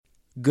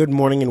Good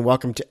morning and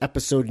welcome to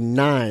episode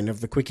 9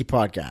 of the Quickie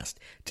Podcast.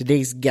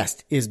 Today's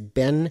guest is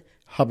Ben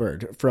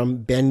Hubbard from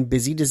Ben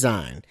Busy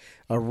Design,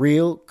 a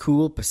real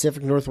cool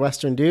Pacific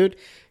Northwestern dude.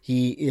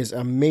 He is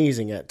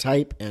amazing at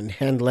type and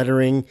hand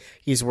lettering.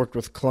 He's worked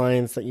with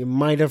clients that you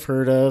might have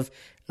heard of,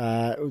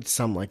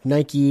 some like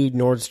Nike,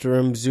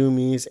 Nordstrom,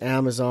 Zoomies,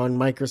 Amazon,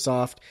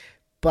 Microsoft.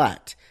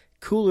 But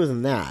cooler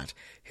than that,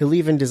 he'll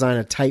even design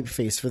a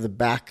typeface for the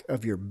back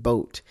of your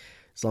boat.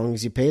 As long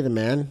as you pay the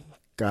man,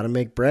 gotta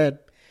make bread.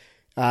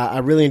 I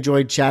really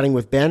enjoyed chatting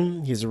with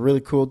Ben. He's a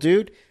really cool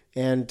dude.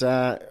 And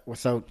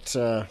without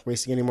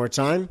wasting any more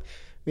time,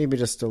 maybe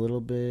just a little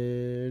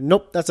bit.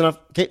 Nope, that's enough.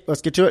 Okay,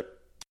 let's get to it.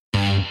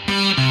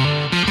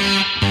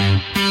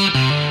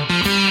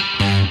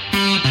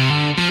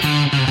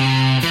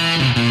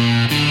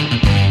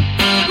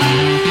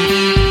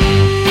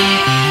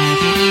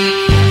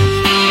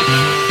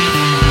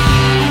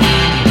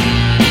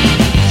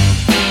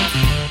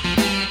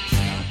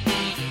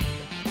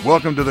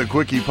 Welcome to the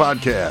Quickie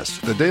Podcast,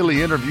 the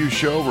daily interview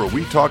show where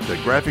we talk to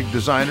graphic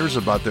designers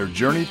about their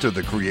journey to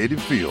the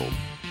creative field.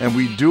 And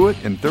we do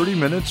it in 30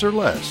 minutes or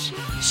less.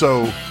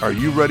 So, are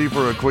you ready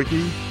for a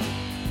Quickie?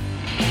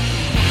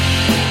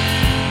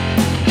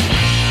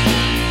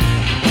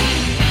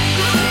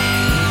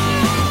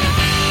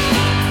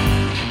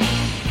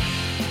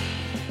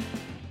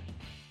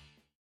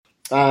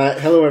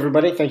 Hello,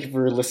 everybody. Thank you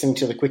for listening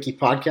to the Quickie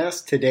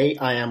Podcast. Today,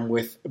 I am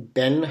with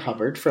Ben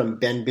Hubbard from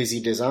Ben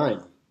Busy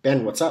Design.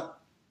 Ben, what's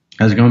up?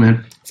 How's it going,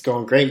 man? It's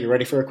going great. You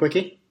ready for a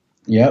quickie?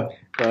 Yep.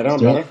 Right on,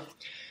 brother.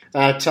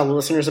 Tell the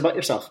listeners about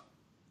yourself.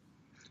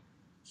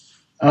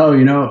 Oh,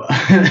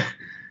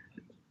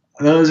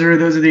 those are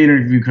the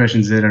interview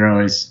questions that are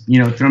always,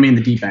 throw me in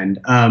the deep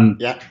end.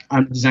 Yeah.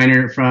 I'm a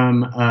designer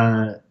from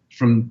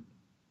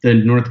the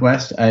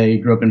Northwest. I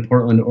grew up in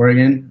Portland,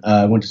 Oregon.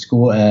 Went to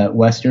school at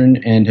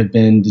Western and have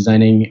been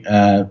designing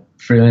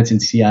freelance in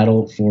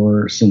Seattle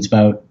since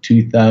about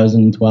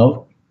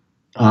 2012.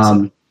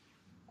 Awesome.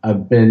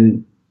 I've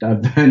done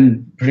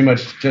pretty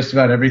much just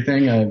about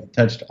everything. I've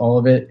touched all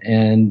of it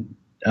and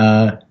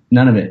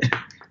none of it,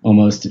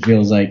 almost, it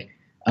feels like.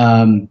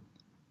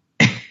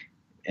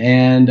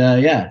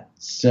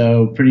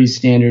 So pretty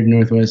standard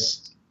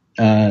Northwest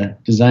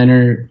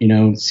designer,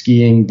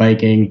 skiing,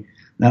 biking,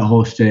 that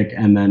whole shtick,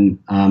 and then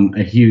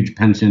a huge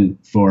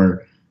penchant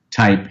for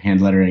type, hand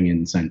lettering,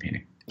 and sign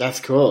painting. That's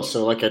cool.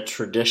 So like a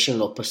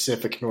traditional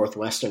Pacific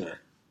Northwesterner.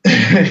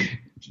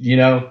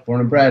 Born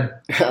and bred.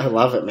 I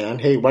love it, man.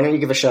 Hey, why don't you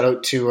give a shout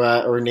out to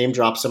or name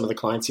drop some of the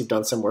clients you've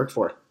done some work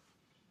for?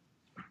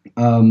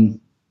 Nike,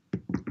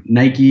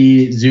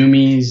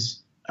 Zoomies,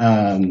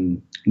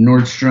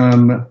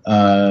 Nordstrom,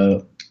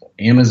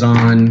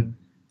 Amazon,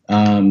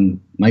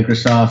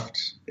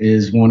 Microsoft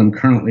is one I'm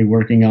currently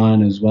working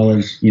on, as well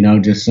as,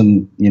 just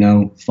some,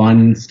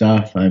 fun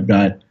stuff. I've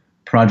got a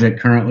project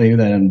currently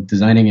that I'm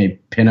designing a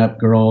pinup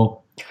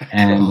girl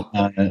and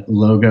a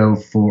logo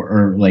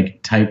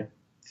typeface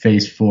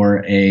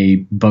for a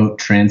boat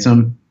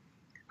transom,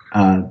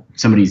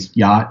 somebody's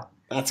yacht.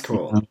 That's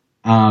cool.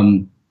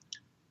 And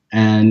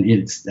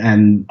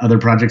other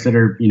projects that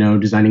are,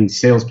 designing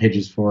sales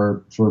pages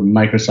for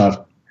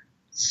Microsoft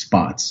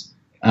spots.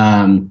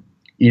 So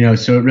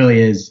it really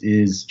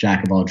is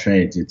jack of all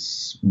trades.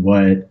 It's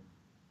what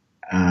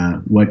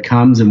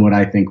comes and what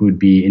I think would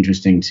be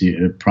interesting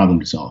to a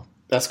problem to solve.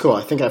 That's cool.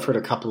 I think I've heard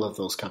a couple of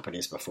those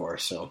companies before.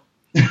 So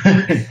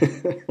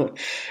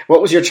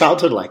what was your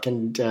childhood like?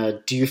 And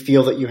do you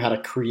feel that you had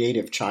a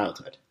creative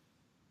childhood?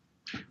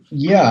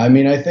 Yeah. I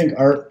mean, I think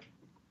art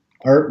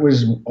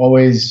was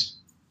always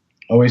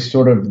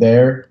sort of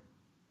there.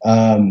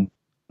 And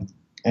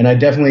I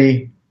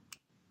definitely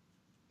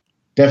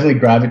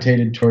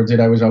gravitated towards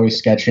it. I was always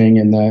sketching,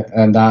 and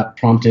that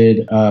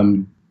prompted,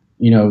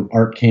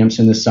 art camps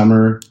in the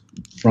summer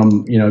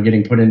from,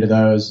 getting put into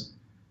those.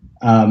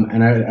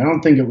 And I don't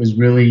think it was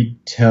really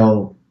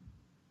till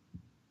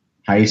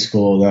high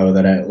school though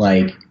that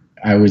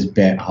I was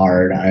bit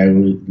hard.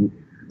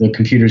 The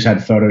computers had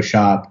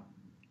Photoshop,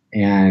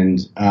 and,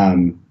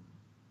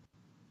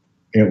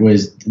 it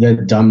was the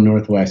dumb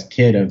Northwest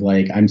kid of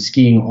I'm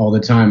skiing all the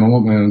time. I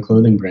want my own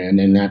clothing brand.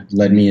 And that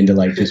led me into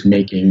just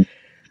making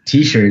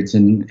t-shirts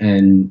and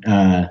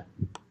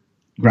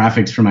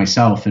graphics for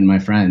myself and my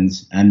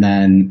friends. And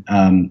then,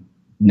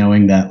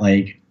 knowing that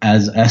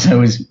as I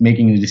was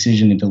making the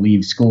decision to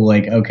leave school,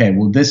 okay,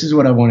 well, this is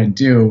what I want to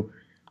do.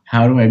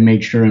 How do I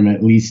make sure I'm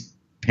at least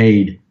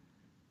paid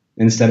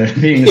instead of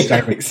being a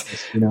stipend,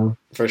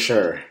 For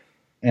sure.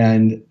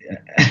 And,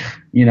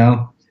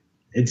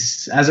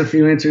 it's, as a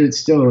freelancer, it's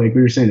still, like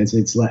we were saying,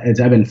 it's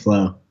ebb and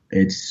flow.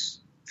 It's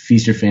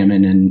feast or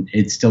famine, and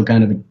it's still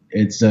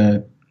it's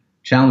a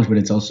challenge, but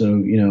it's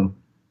also,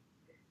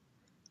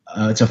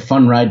 it's a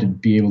fun ride to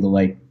be able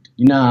to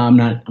I'm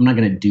not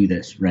going to do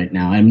this right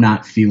now. I'm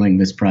not feeling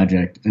this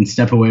project, and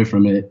step away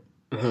from it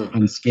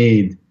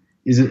unscathed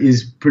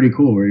is pretty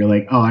cool, where you're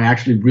like, oh, I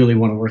actually really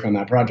want to work on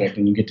that project,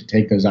 and you get to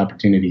take those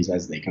opportunities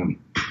as they come.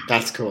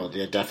 That's cool.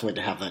 Yeah,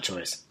 definitely to have that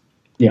choice.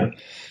 Yeah.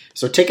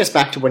 So take us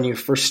back to when you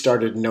first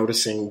started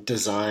noticing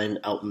design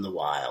out in the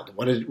wild.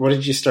 What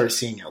did you start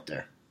seeing out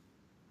there?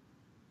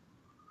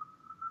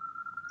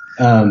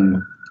 I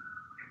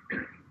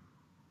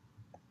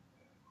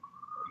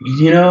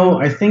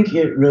think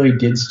it really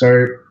did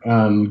start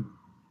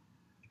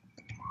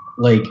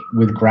like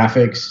with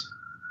graphics,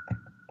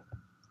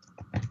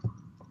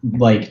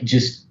 like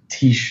just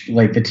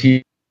like the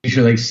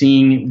t-shirt, like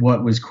seeing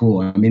what was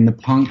cool. I mean,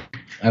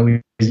 I was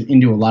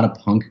into a lot of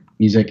punk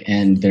music,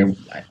 and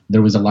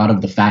there was a lot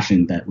of the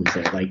fashion that was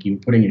there. Like you were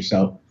putting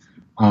yourself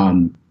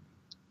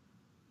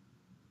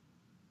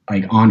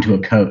like onto a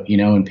coat,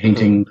 and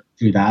painting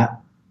through that.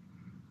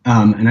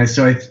 And I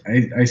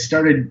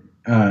started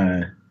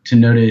to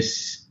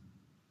notice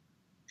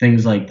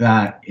things like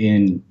that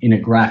in a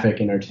graphic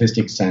and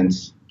artistic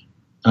sense.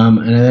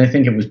 And I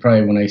think it was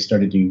probably when I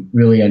started to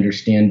really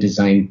understand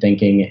design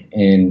thinking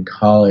in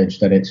college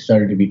that it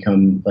started to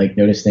become like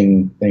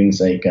noticing things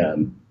like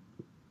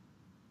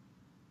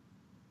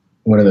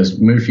what are those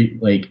Murphy,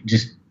 like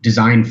just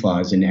design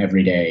flaws in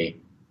everyday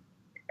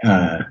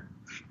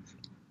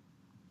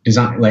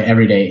design, like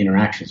everyday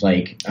interactions,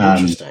 like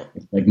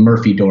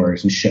Murphy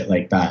doors and shit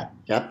like that.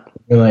 Yep.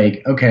 We're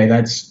like, okay,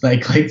 that's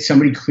like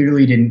somebody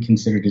clearly didn't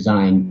consider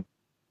design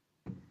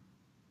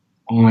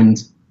on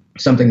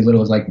something as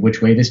little as like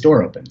which way this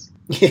door opens.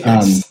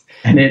 Yes.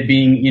 And it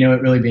being,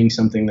 it really being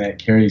something that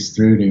carries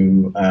through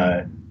to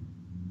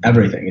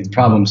everything. It's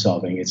problem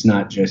solving. It's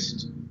not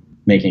just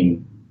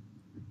making.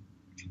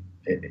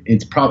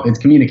 It's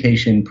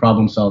communication,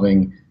 problem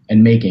solving,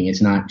 and making.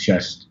 It's not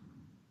just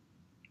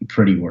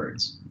pretty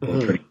words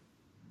or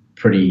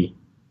pretty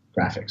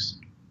graphics.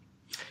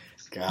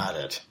 Got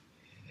it.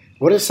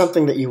 What is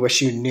something that you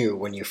wish you knew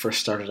when you first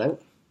started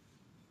out?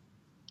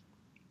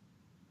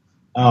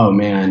 Oh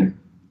man,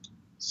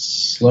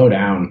 slow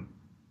down.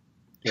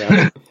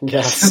 Yeah,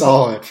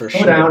 solid for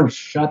sure. Slow down and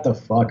shut the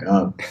fuck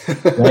up.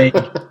 Like,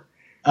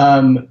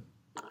 I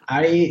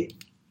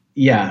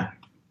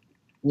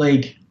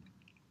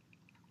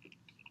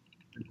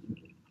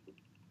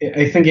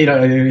think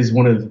it is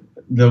one of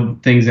the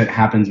things that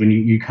happens when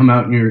you come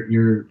out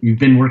and you've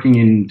been working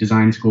in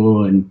design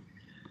school and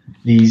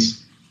these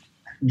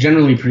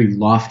generally pretty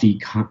lofty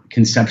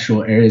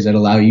conceptual areas that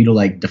allow you to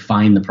like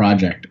define the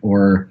project,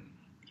 or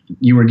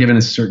you were given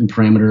a certain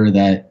parameter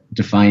that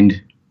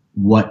defined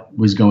what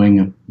was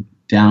going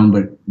down,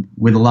 but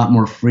with a lot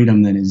more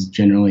freedom than is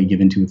generally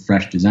given to a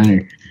fresh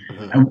designer.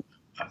 Mm-hmm.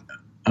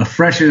 A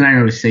fresh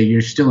designer would say you're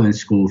still in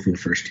school for the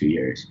first 2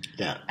 years.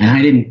 Yeah.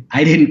 And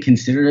I didn't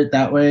consider it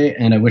that way,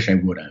 and I wish I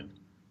would have.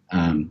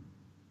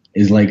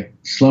 Is like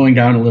slowing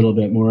down a little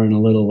bit more and a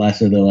little less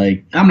of the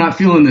like, I'm not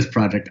feeling this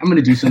project, I'm going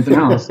to do something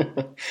else.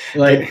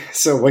 Like,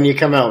 so when you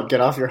come out,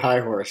 get off your high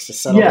horse to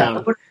settle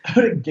down. I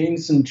would have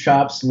gained some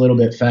chops a little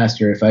bit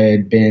faster if I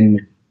had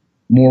been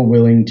more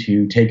willing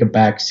to take a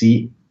back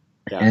seat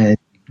and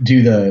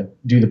do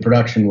the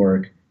production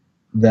work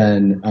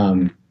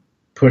than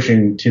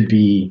pushing to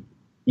be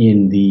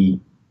in the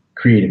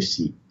creative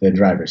seat, the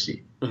driver's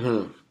seat.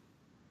 Mm-hmm.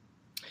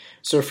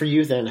 So for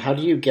you then, how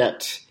do you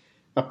get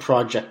a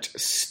project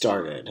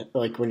started?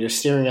 Like when you're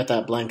staring at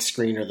that blank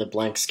screen or the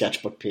blank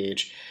sketchbook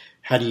page,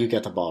 how do you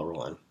get the ball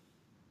rolling?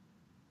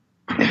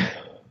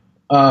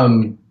 I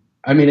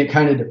mean, it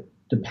kind of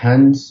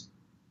depends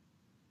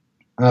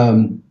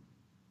on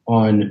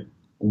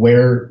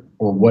where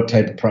or what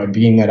type of project.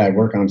 Being that I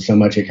work on so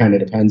much, it kind of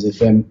depends.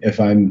 If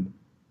I'm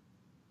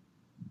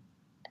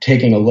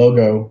taking a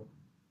logo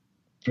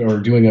or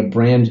doing a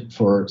brand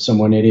for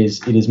someone, it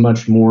is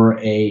much more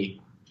a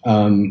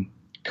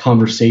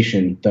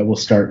conversation that will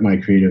start my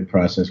creative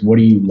process. What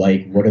do you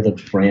like? What are the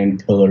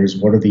brand pillars?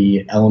 What are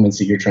the elements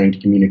that you're trying to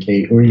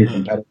communicate? Who are your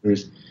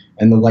competitors?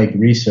 And the like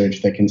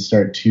research that can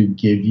start to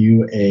give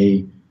you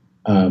a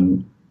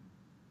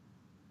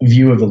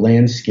view of the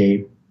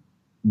landscape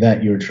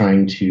that you're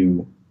trying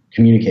to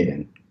communicate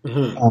in.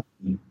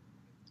 Mm-hmm.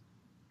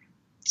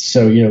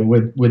 So,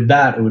 with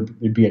that, it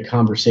would be a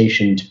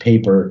conversation to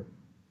paper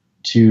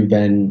to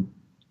then,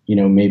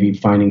 maybe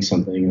finding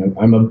something.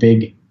 I'm a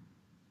big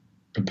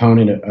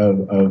proponent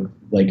of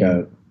like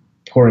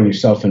pouring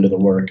yourself into the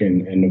work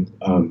and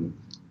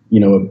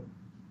a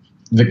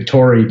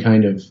Victory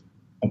kind of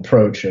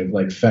approach of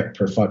like feck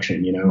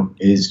perfection,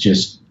 is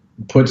just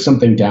put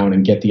something down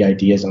and get the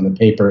ideas on the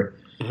paper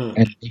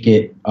and make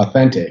it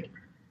authentic.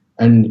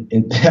 And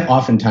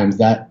oftentimes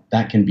that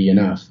can be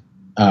enough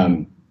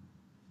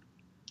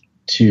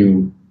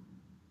to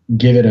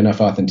give it enough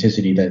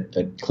authenticity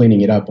that cleaning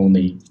it up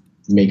only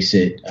makes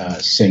it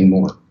sing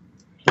more.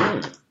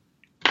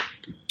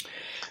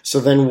 So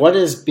then what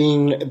has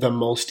been the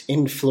most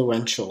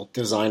influential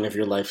design of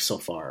your life so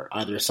far?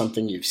 Either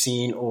something you've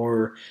seen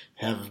or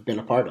have been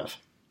a part of?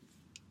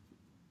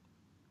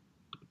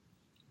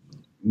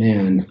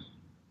 Man.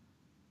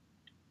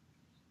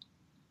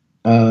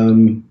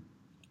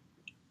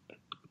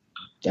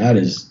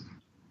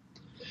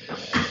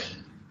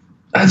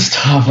 That's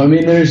tough. I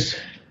mean, there's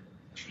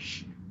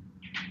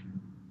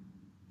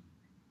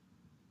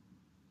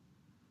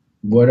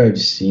what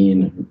I've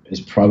seen is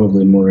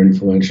probably more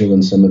influential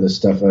than some of the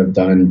stuff I've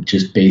done,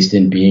 just based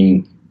in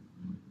being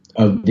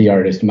of the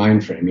artist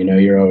mind frame. You know,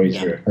 you're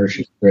always your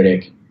harshest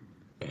critic.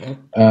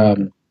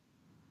 I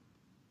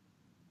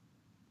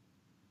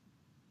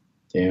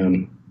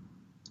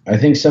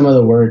think some of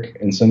the work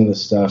and some of the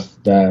stuff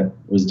that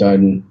was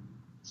done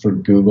for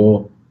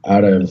Google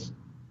out of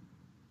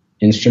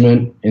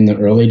Instrument in the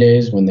early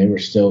days when they were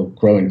still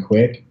growing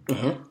quick.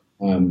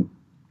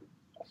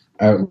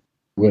 I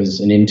was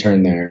an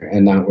intern there,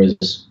 and that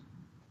was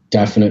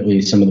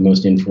definitely some of the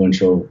most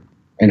influential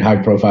and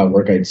high profile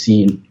work I'd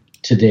seen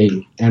to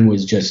date, and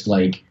was just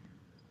like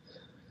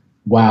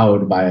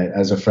wowed by it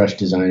as a fresh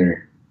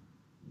designer.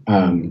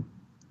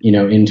 You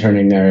know,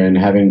 interning there and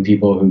having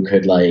people who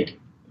could like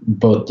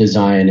both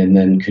design and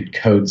then could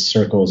code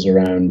circles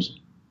around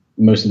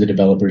most of the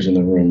developers in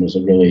the room was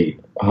a really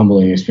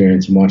humbling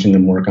experience, and watching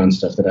them work on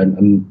stuff that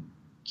I'm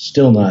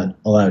still not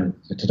allowed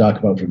to talk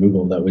about for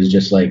Google. That was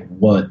just like,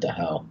 what the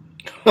hell?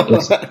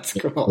 That's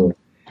cool.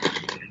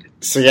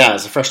 So yeah,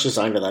 as a fresh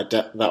designer,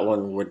 that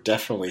one would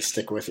definitely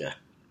stick with you.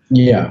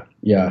 Yeah.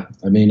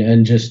 I mean,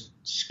 and just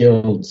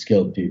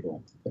skilled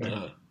people.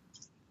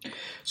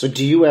 So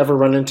do you ever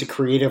run into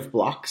creative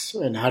blocks,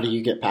 and how do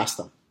you get past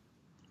them?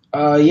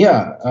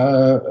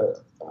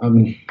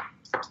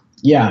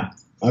 Yeah,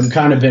 I've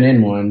kind of been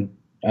in one,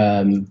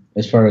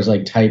 as far as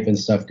like type and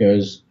stuff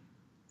goes.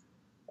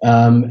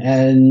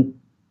 And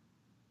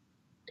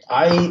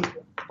I've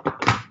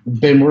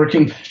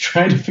been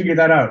trying to figure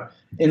that out.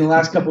 In the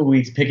last couple of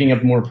weeks, picking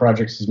up more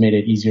projects has made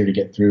it easier to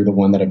get through the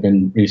one that I've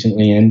been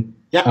recently in.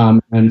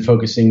 And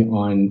focusing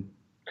on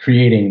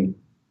creating,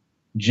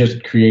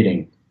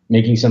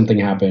 making something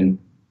happen,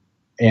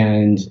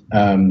 and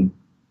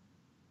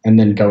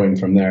then going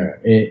from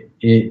there.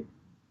 It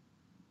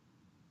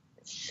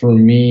for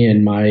me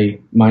and my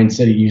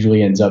mindset, it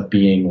usually ends up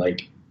being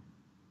like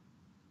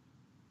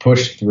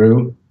push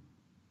through,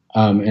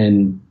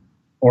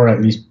 or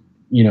at least,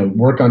 you know,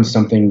 work on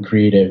something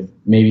creative.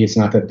 Maybe it's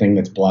not the thing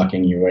that's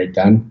blocking you right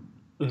then.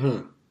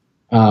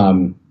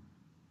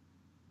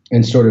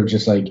 And sort of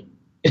just like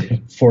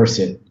force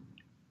it.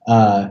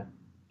 You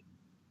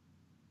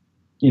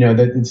know,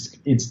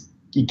 that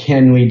it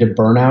can lead to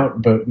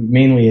burnout, but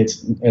mainly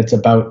it's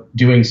about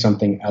doing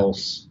something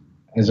else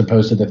as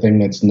opposed to the thing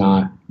that's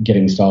not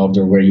getting solved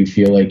or where you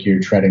feel like you're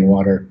treading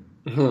water.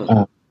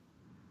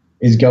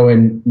 Is go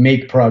and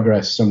make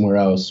progress somewhere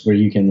else where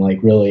you can like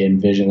really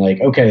envision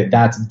like, okay,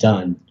 that's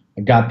done.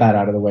 I got that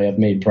out of the way. I've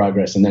made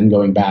progress, and then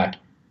going back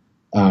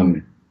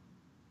can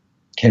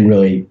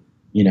really,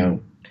 you know,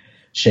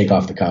 shake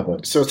off the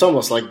cobwebs. So it's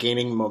almost like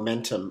gaining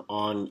momentum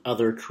on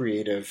other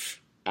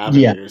creative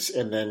avenues,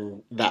 and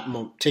then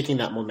taking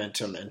that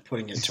momentum and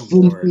putting it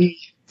toward.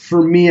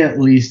 For me, at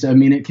least, I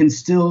mean, it can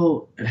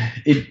still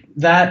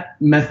that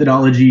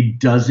methodology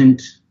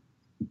doesn't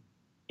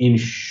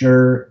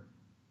ensure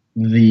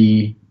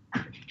that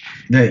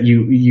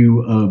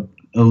you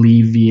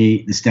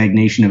alleviate the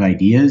stagnation of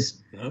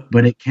ideas,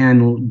 but it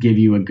can give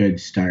you a good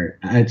start.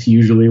 That's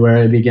usually where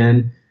I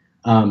begin.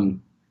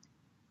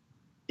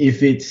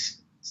 If it's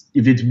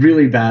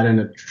really bad and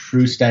a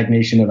true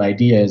stagnation of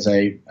ideas,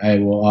 I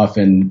will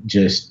often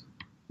just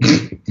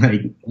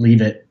like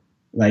leave it,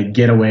 like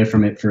get away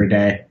from it for a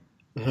day,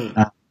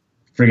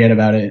 forget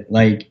about it,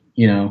 like,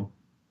 you know,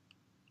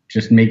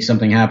 just make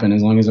something happen.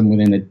 As long as I'm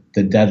within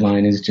the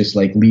deadline, is just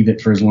like leave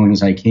it for as long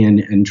as I can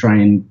and try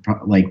and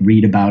like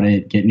read about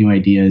it, get new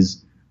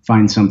ideas,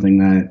 find something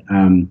that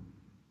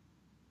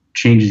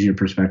changes your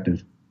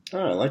perspective. Oh,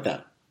 I like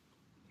that.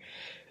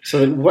 So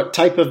then what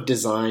type of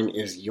design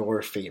is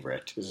your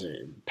favorite? Is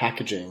it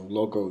packaging,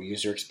 logo,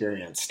 user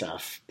experience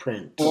stuff,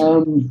 print?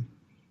 I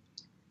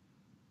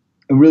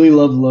really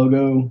love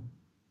logo,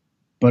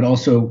 but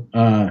also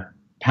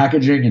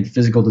packaging and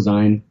physical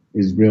design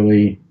is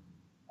really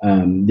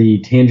the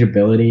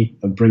tangibility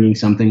of bringing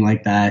something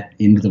like that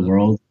into the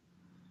world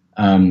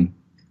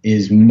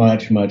is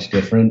much, much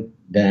different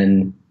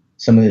than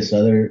some of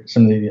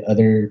the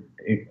other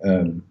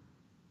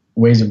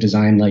ways of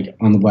design like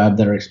on the web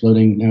that are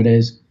exploding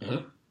nowadays.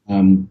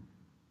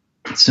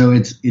 So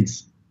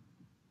it's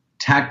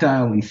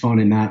tactile and fun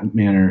in that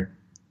manner.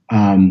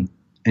 And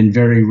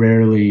very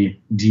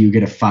rarely do you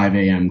get a 5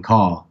 a.m.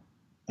 call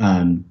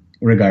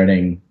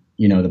regarding,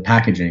 you know, the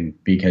packaging,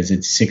 because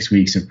it's 6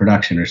 weeks of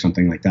production or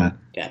something like that.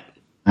 Yeah.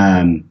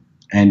 And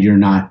you're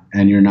not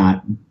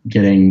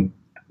getting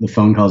the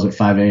phone calls at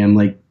 5 a.m.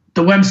 like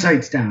the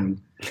website's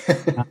down.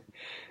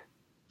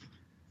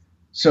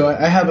 So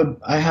I have a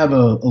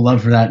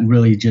love for that, and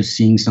really just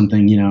seeing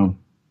something, you know,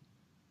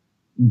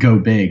 go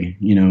big,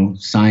 you know,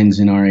 signs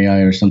in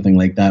REI or something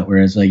like that, where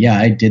it's like, yeah,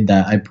 I did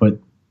that. I put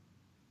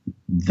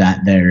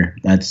that there.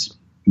 That's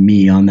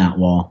me on that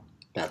wall.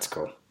 That's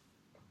cool.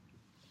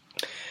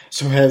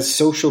 So has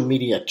social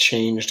media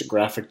changed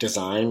graphic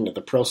design,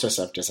 the process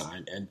of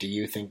design, and do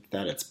you think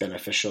that it's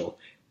beneficial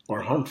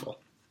or harmful?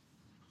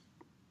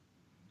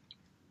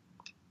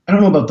 I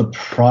don't know about the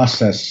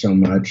process so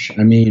much.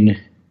 I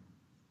mean,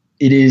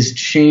 it is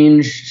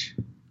changed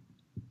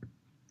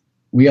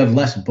we have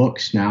less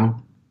books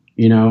now.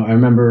 I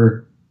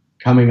remember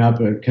coming up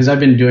because I've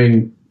been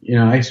doing,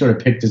 I sort of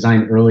picked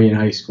design early in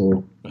high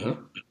school. Uh-huh.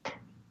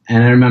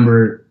 And I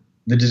remember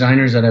the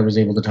designers that I was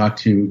able to talk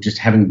to just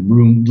having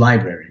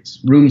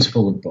rooms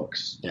full of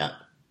books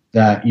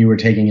that you were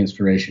taking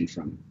inspiration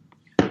from.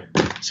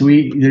 So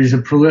there's a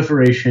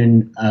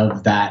proliferation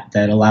of that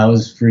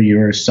allows for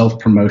your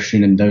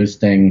self-promotion and those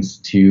things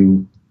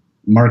to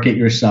market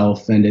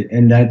yourself.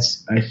 And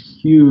that's a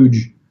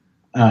huge,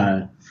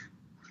 trying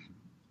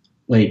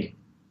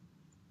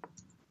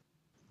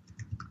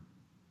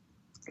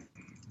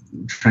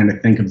to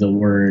think of the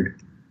word,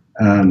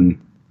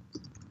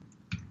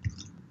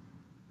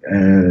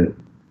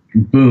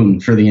 boom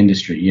for the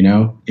industry.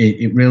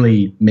 It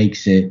really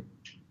makes it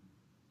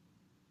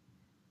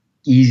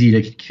easy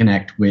to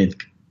connect with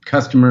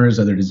customers,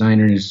 other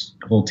designers,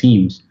 whole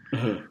teams.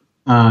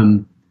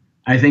 Mm-hmm.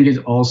 I think it's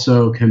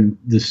also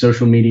the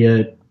social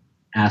media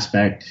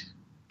aspect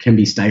can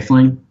be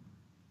stifling.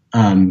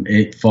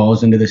 It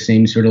falls into the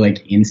same sort of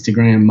like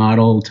Instagram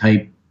model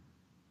type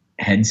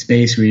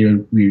headspace where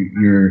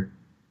you're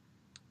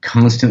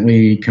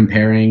constantly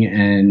comparing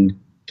and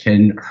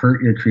can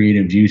hurt your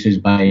creative juices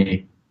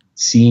by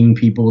seeing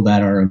people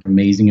that are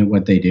amazing at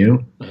what they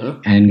do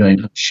and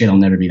going, oh, shit, I'll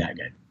never be that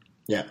good.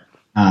 Yeah.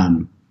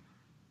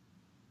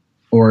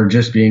 Or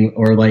just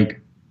or like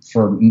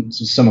for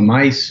some of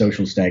my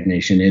social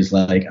stagnation is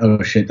like,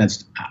 oh shit,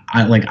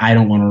 I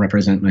don't want to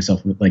represent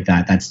myself like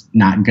that. That's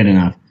not good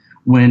enough.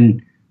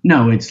 When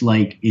no, it's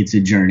like, it's a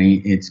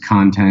journey, it's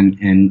content,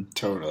 and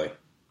totally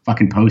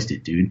fucking post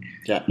it, dude.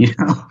 Yeah.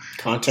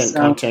 Content.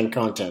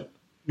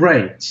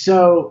 Right.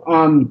 So,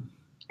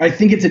 I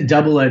think it's a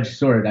double-edged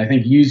sword. I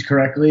think used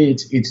correctly,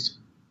 it's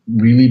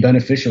really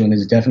beneficial and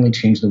has definitely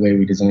changed the way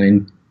we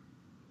design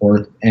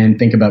and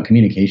think about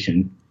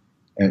communication,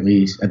 at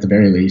the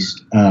very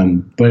least.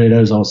 But it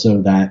is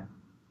also that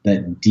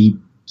deep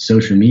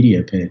social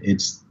media pit.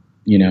 It's,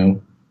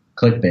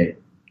 clickbait.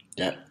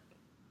 Yeah.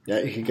 Yeah,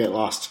 you can get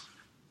lost.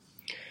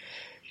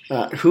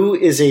 Who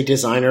is a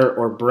designer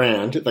or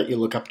brand that you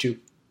look up to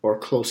or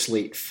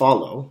closely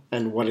follow,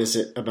 and what is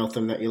it about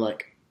them that you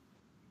like?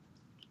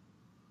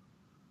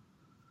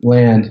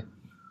 Land.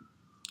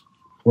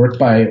 Work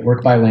by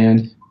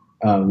Land.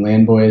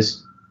 Land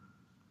Boys.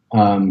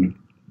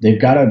 They've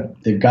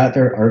got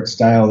their art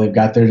style, they've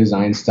got their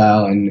design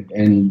style,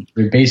 and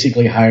they're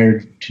basically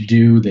hired to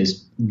do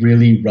this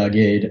really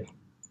rugged,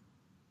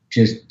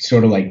 just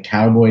sort of like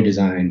cowboy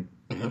design.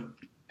 Mm-hmm.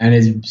 And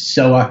it's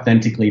so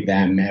authentically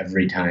them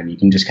every time. You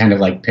can just kind of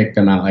like pick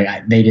them out.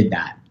 Like they did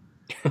that.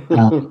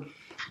 And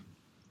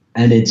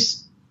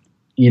it's,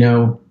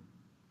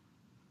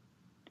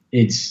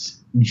 it's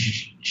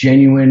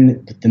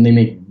genuine, but then they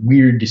make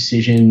weird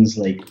decisions.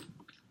 Like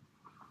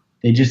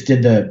they just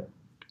did the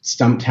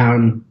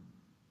Stumptown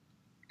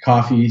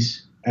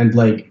coffees, and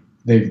like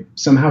they've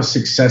somehow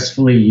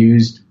successfully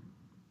used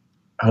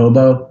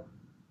Hobo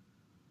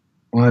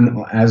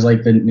as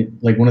like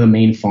one of the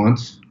main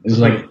fonts. Is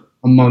like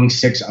among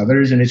 6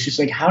 others, and it's just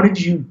like, how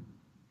did you?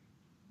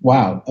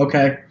 Wow.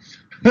 Okay.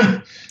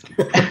 How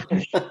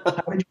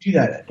did you do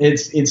that?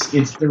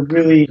 They're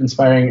really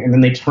inspiring, and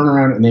then they turn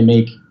around and they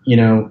make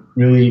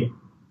really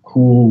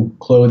cool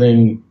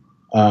clothing,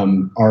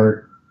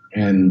 art,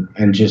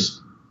 and just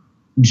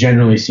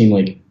generally seem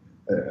like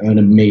an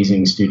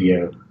amazing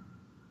studio.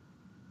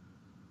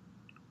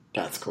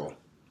 That's cool.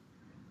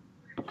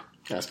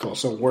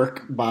 So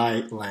Work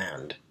by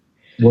Land.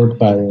 Work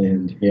by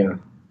Land, yeah.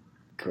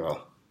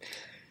 Cool.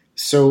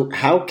 So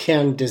how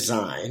can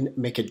design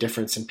make a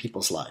difference in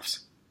people's lives?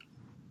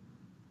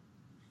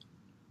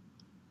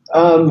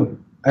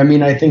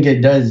 I think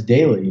it does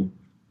daily.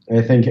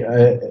 I think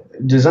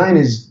design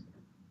is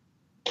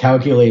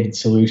calculated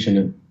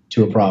solution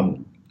to a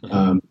problem.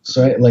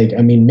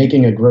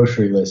 Making a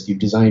grocery list, you've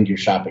designed your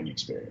shopping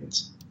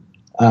experience.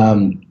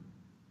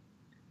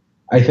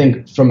 I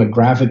think from a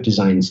graphic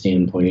design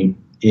standpoint,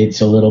 it's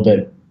a little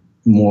bit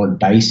more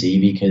dicey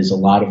because a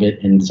lot of it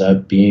ends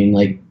up being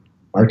like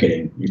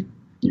marketing.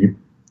 You're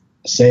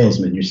a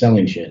salesman, you're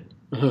selling shit.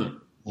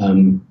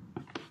 Mm-hmm.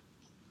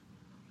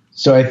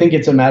 So I think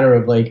it's a matter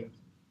of like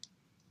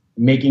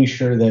making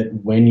sure that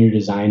when you're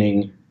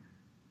designing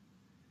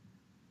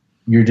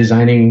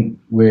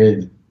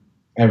with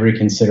every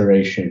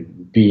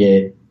consideration, be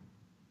it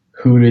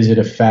who does it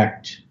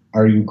affect?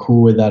 Are you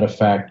cool with that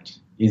effect?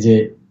 Is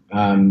it,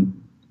 are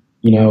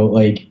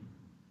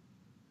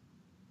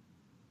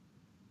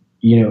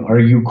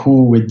you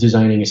cool with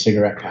designing a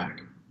cigarette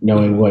pack?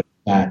 Knowing what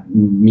that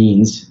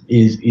means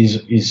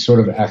is sort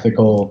of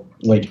ethical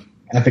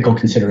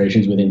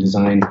considerations within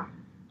design.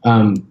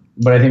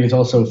 But I think it's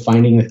also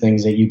finding the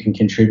things that you can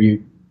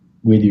contribute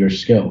with your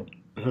skill,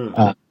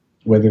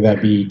 whether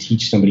that be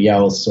teach somebody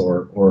else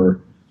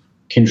or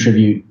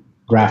contribute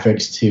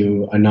graphics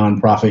to a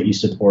nonprofit you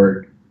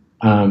support.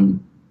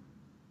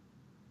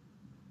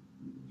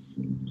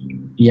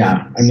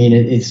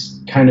 It's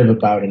kind of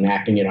about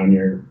enacting it on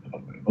your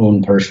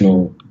own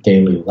personal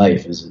daily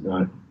life, is it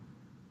not?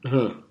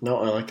 Mm-hmm. No,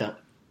 I like that.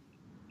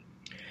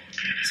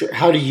 So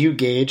how do you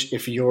gauge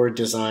if your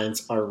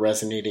designs are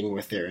resonating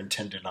with their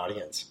intended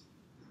audience?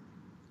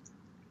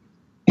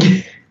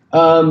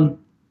 Um,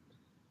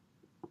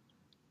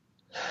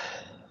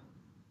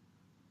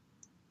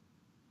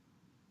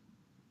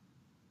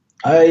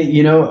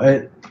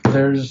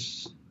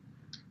 there's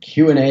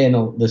Q&A and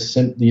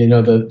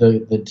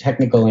the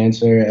technical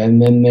answer,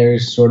 and then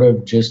there's sort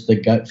of just the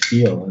gut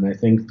feel, and I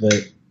think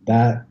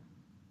that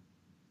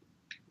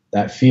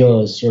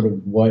feel is sort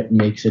of what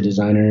makes a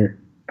designer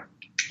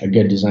a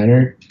good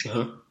designer.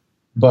 Uh-huh.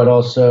 But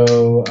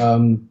also,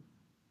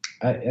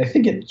 I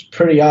think it's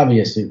pretty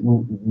obvious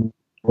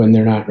when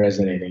they're not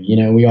resonating.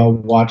 We all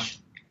watch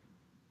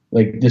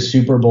like the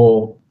Super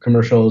Bowl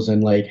commercials,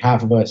 and like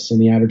half of us in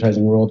the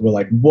advertising world were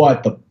like,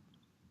 "What the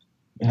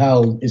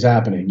hell is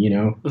happening?"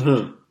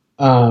 Uh-huh.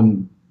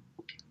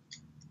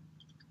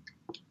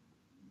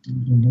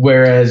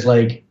 Whereas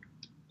like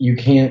you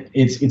can't.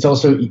 It's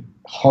also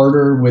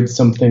harder with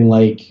something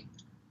like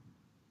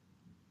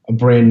a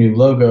brand new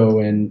logo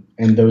and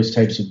those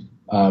types of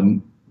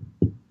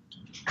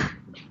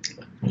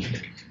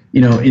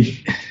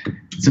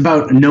it's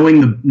about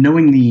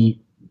knowing the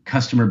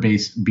customer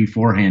base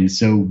beforehand,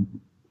 so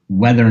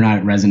whether or not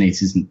it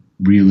resonates isn't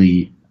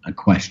really a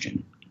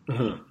question.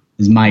 Uh-huh.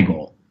 Is my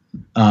goal.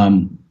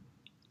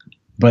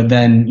 But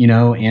then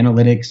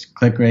analytics,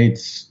 click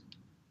rates,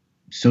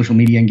 social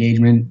media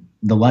engagement,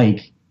 the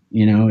like,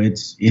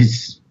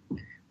 it's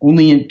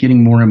only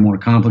getting more and more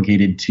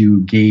complicated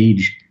to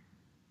gauge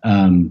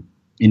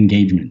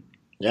engagement.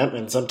 Yep,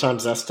 and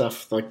sometimes that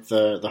stuff, like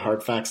the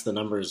hard facts, the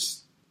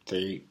numbers,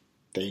 they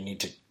need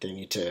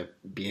to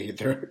be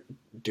they're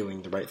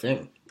doing the right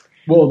thing.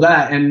 Well,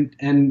 that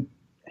and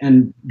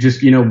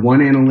just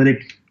one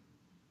analytic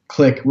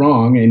click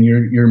wrong, and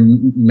you're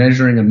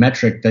measuring a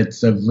metric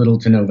that's of little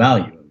to no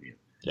value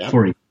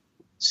for you.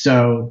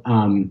 So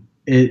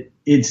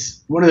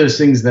it's one of those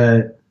things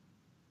that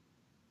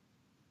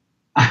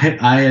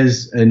I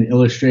as an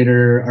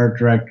illustrator, art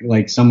director,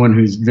 like someone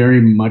who's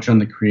very much on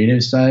the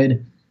creative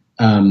side,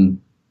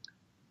 am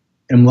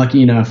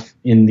lucky enough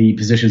in the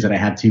positions that I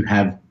have to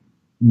have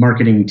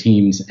marketing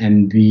teams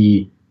and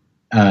the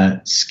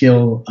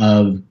skill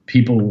of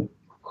people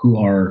who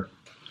are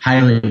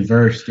highly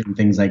versed in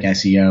things like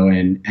SEO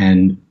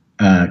and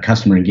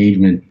customer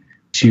engagement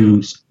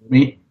to support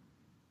me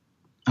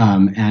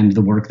and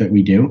the work that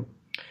we do.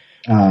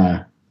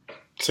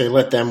 So you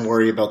let them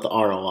worry about the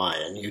ROI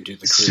and you do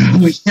the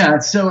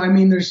creative. So I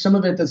mean, there's some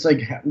of it that's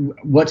like,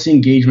 what's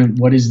engagement?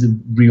 What is the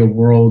real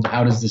world?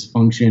 How does this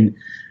function?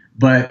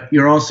 But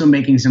you're also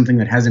making something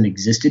that hasn't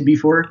existed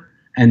before.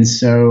 And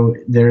so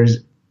there's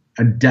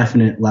a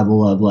definite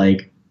level of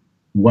like,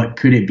 what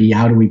could it be?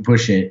 How do we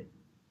push it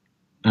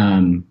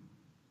to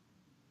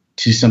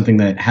something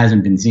that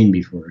hasn't been seen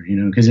before?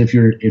 Because if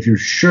you're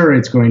sure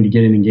it's going to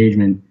get an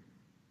engagement,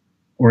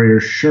 or you're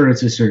sure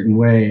it's a certain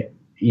way,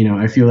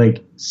 I feel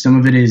like some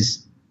of it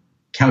is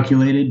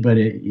calculated, but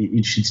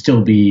it should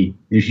still be,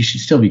 you should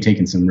still be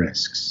taking some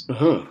risks.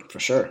 Uh-huh, for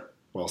sure.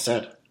 Well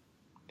said.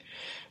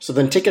 So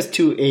then take us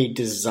to a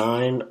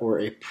design or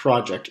a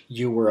project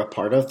you were a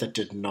part of that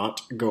did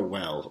not go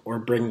well or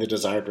bring the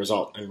desired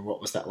result. And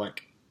what was that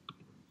like?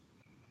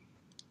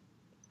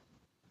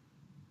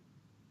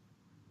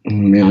 Oh,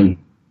 man,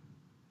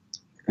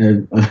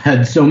 I've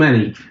had so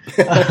many.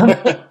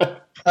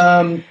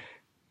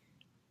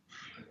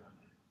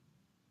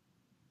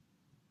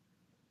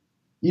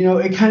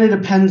 It kind of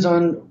depends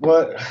on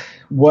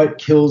what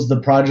kills the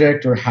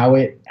project or how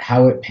it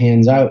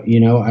pans out.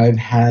 I've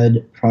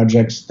had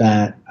projects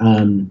that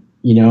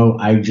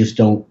I just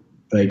don't,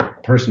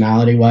 like,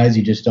 personality wise,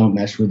 you just don't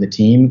mesh with the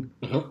team,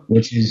 uh-huh.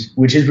 which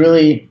is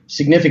really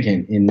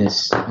significant in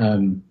this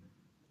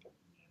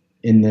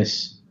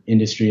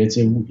industry.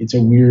 It's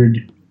a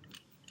weird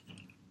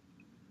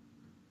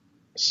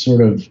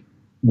sort of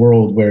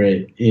world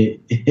where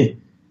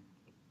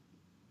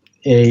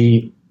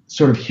a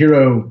sort of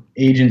hero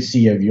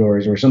agency of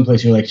yours, or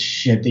someplace you're like,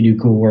 shit, they do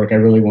cool work, I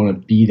really want to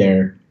be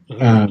there,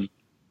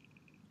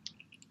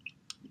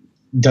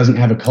 doesn't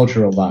have a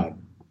cultural vibe,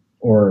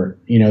 or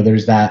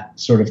there's that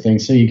sort of thing,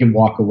 so you can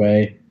walk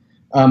away.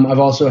 I've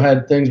also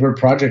had things where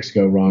projects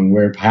go wrong,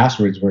 where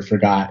passwords were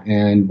forgot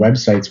and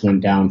websites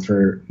went down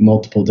for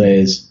multiple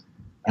days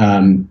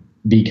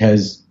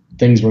because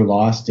things were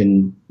lost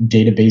and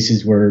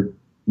databases were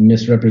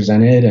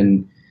misrepresented,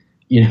 and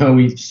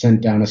we sent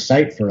down a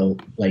site for a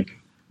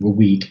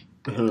week.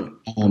 Uh-huh.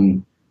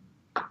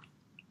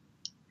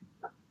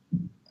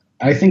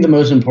 I think the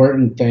most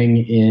important thing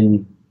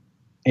in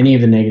any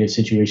of the negative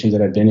situations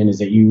that I've been in is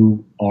that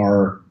you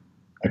are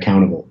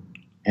accountable,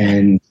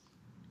 and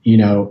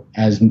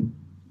as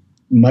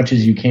much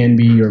as you can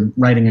be, you're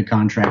writing a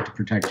contract to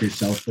protect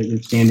yourself, but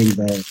you're standing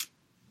there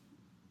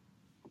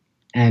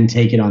and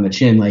take it on the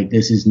chin. Like,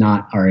 this is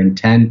not our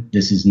intent.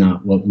 This is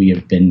not what we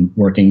have been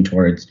working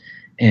towards,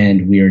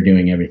 and we are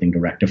doing everything to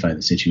rectify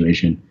the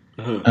situation.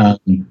 Uh-huh.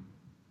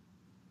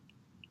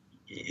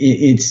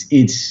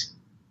 It's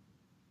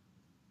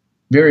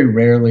very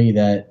rarely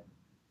that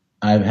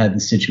I've had the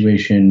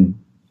situation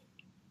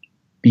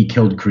be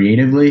killed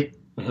creatively,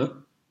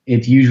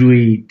 it's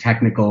usually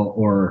technical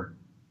or,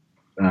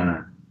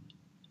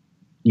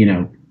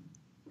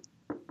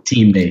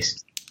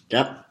 team-based.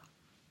 Yep.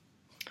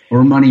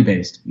 Or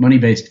money-based.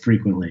 Money-based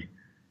frequently.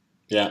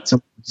 Yeah. So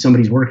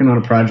somebody's working on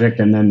a project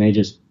and then they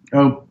just,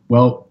 oh,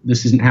 well,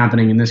 this isn't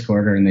happening in this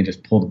quarter, and they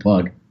just pull the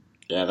plug.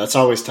 Yeah, that's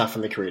always tough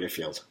in the creative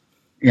field.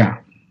 Yeah.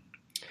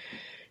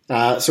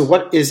 So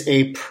what is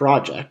a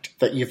project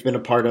that you've been a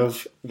part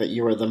of that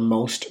you are the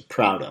most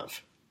proud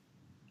of?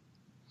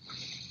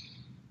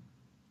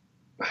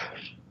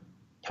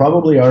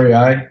 Probably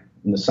REI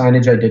and the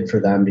signage I did for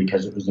them,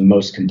 because it was the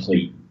most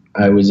complete.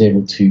 I was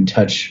able to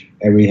touch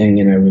everything,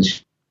 and I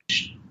was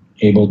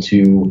able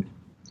to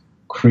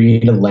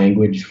create a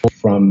language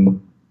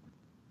from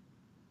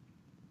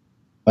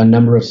a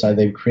number of sides.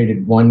 They've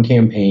created one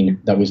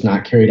campaign that was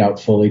not carried out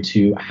fully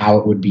to how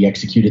it would be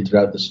executed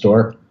throughout the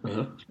store.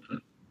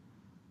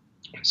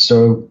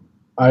 So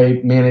I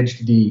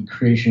managed the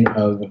creation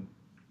of,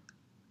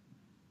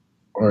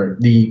 or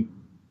the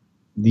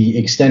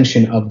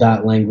extension of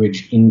that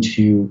language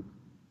into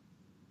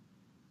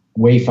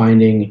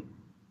wayfinding,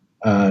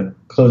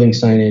 clothing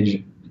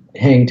signage,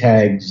 hang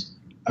tags,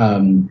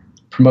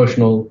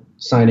 promotional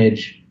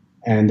signage,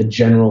 and the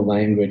general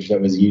language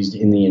that was used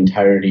in the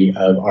entirety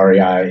of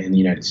REI in the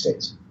United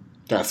States.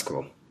 That's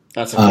cool.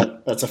 That's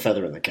a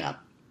feather in the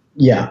cap.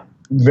 Yeah,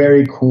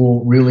 very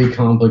cool, really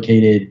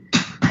complicated,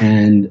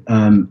 and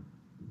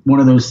one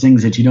of those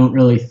things that you don't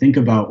really think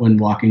about when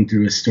walking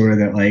through a store,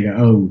 that like,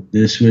 oh,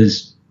 this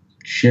was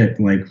shit,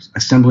 like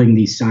assembling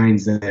these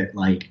signs that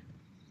like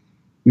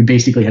we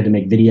basically had to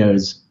make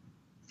videos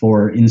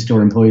for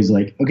in-store employees,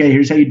 like, okay,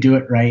 here's how you do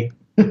it right.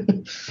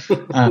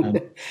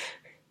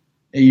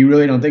 You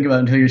really don't think about it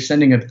until you're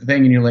sending a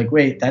thing and you're like,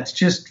 wait, that's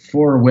just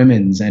for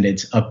women's, and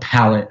it's a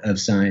palette of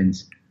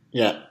signs.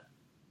 Yeah.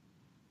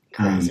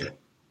 Crazy.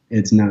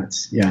 It's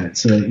nuts. Yeah,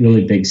 it's a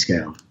really big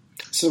scale.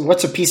 So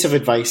what's a piece of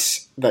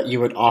advice that you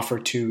would offer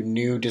to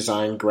new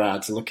design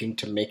grads looking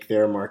to make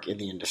their mark in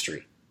the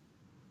industry?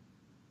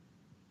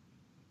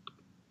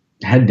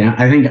 Head down.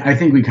 I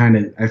think it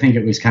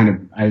was kind of,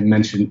 I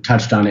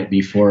touched on it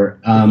before.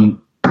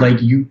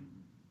 Like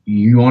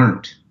you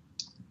aren't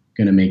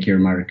going to make your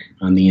mark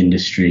on the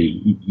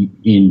industry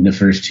in the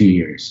first 2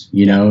 years.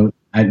 You know,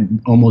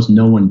 almost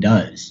no one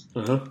does.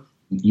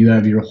 You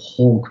have your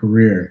whole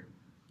career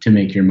to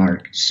make your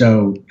mark.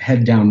 So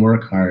head down,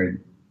 work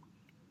hard,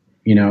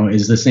 you know,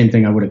 is the same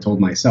thing I would have told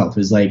myself,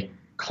 is like,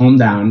 calm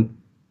down.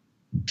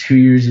 2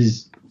 years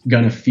is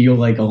going to feel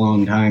like a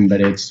long time, but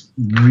it's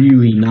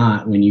really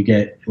not when you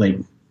get, like,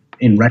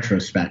 in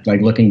retrospect, like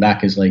looking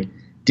back is like,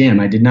 damn,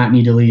 I did not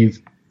need to leave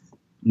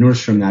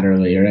Nordstrom that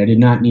early, or I did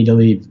not need to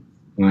leave.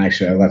 Well,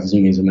 actually, I left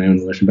Zumiez of my own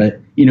volition, but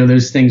you know,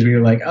 those things where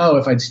you're like, oh,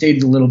 if I'd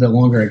stayed a little bit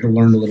longer, I could have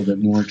learned a little bit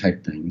more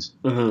type things.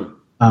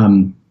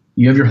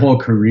 You have your whole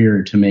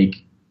career to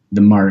make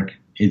the mark.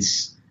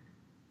 It's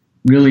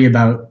really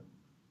about,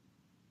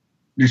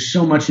 there's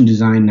so much in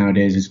design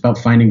nowadays. It's about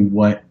finding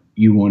what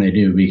you want to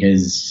do,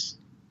 because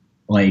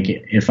like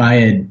if I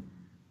had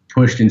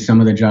pushed in some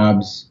of the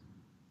jobs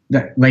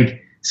that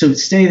like, so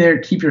stay there,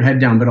 keep your head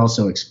down, but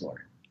also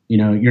explore. You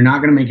know, you're not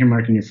going to make your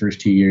mark in your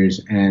first 2 years.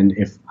 And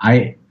if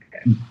I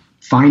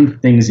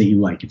find things that you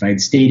like, if I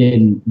had stayed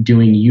in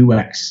doing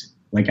UX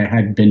like I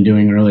had been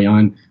doing early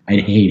on, I'd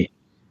hate it.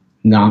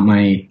 Not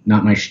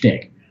my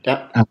shtick.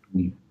 Yep.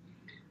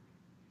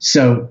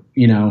 So,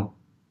 you know,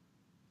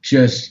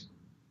 just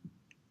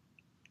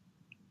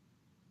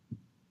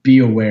be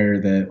aware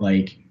that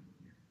like,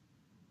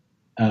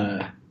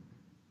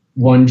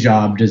 one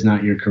job does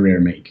not your career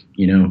make.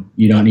 You know,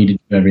 you don't need to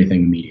do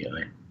everything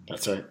immediately.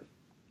 That's right.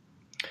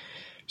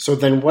 So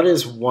then what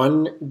is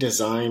one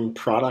design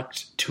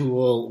product,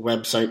 tool,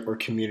 website, or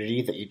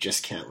community that you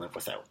just can't live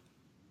without?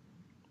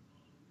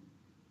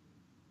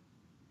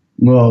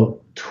 Well,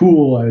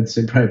 tool, I would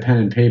say probably pen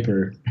and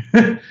paper.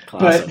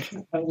 Classic.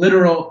 But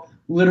literal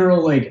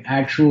like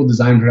actual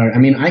design product. I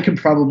mean, I could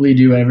probably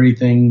do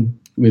everything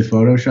with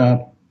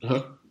Photoshop.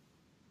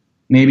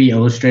 Maybe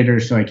Illustrator,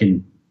 so I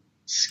can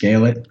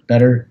scale it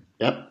better.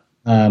 Yep.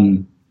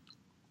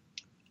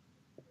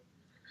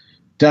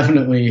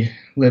 Definitely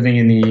living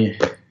in the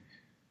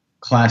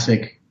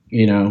classic,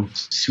 you know,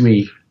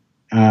 suite.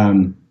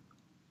 But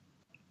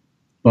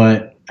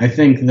I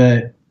think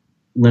that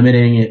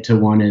limiting it to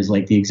one is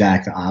like the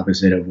exact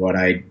opposite of what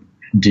I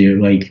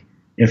do. Like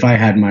if I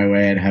had my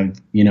way, I'd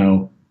have, you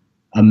know,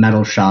 a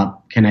metal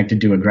shop connected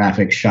to a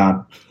graphics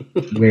shop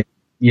with,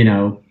 you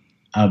know,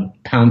 a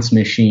pounce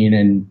machine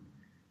and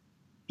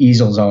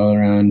easels all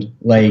around.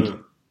 Like,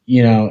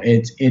 you know,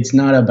 it's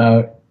not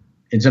about,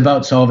 it's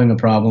about solving a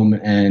problem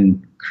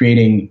and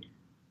creating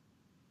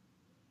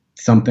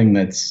something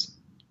that's,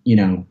 you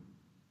know,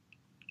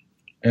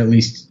 at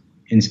least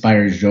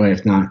inspires joy,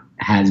 if not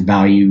has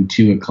value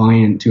to a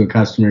client, to a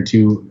customer,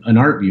 to an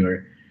art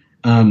viewer.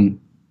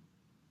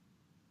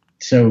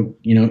 So,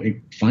 you know,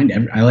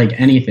 I like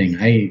anything.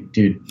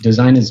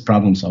 Design is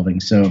problem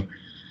solving. So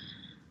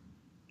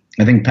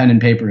I think pen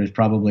and paper is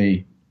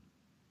probably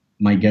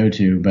my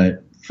go-to,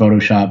 but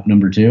Photoshop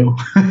number 2.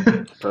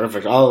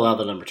 Perfect. I'll allow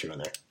the number 2 in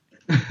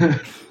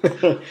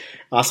there.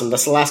 Awesome.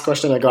 That's the last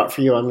question I got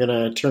for you. I'm going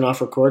to turn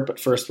off record, but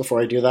first, before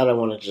I do that, I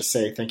want to just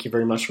say thank you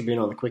very much for being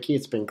on the Quickie.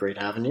 It's been great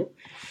having you.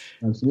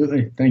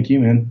 Absolutely. Thank you,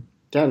 man.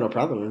 Yeah, no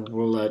problem.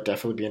 We'll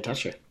definitely be in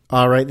touch here.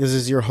 All right, this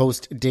is your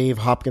host, Dave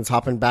Hopkins,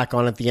 hopping back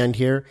on at the end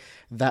here.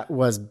 That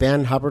was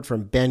Ben Hubbard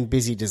from Ben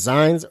Busy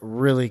Designs.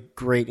 Really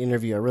great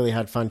interview. I really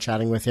had fun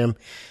chatting with him.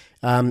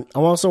 I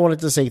also wanted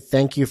to say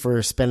thank you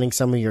for spending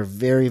some of your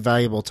very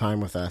valuable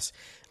time with us.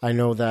 I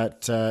know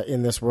that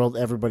in this world,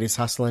 everybody's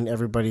hustling,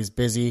 everybody's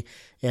busy,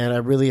 and I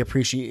really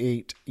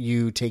appreciate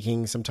you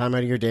taking some time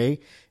out of your day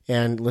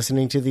and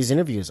listening to these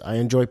interviews. I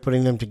enjoy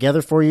putting them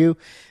together for you.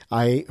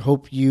 I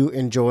hope you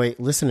enjoy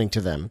listening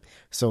to them.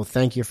 So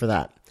thank you for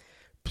that.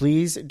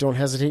 Please don't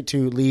hesitate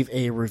to leave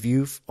a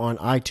review on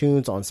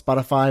iTunes, on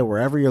Spotify,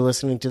 wherever you're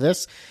listening to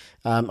this.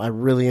 I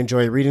really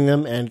enjoy reading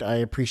them, and I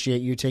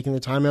appreciate you taking the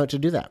time out to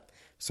do that.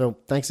 So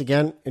thanks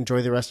again.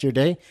 Enjoy the rest of your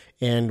day,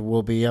 and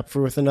we'll be up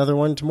with another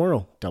one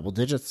tomorrow. Double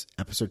digits,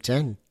 episode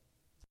 10.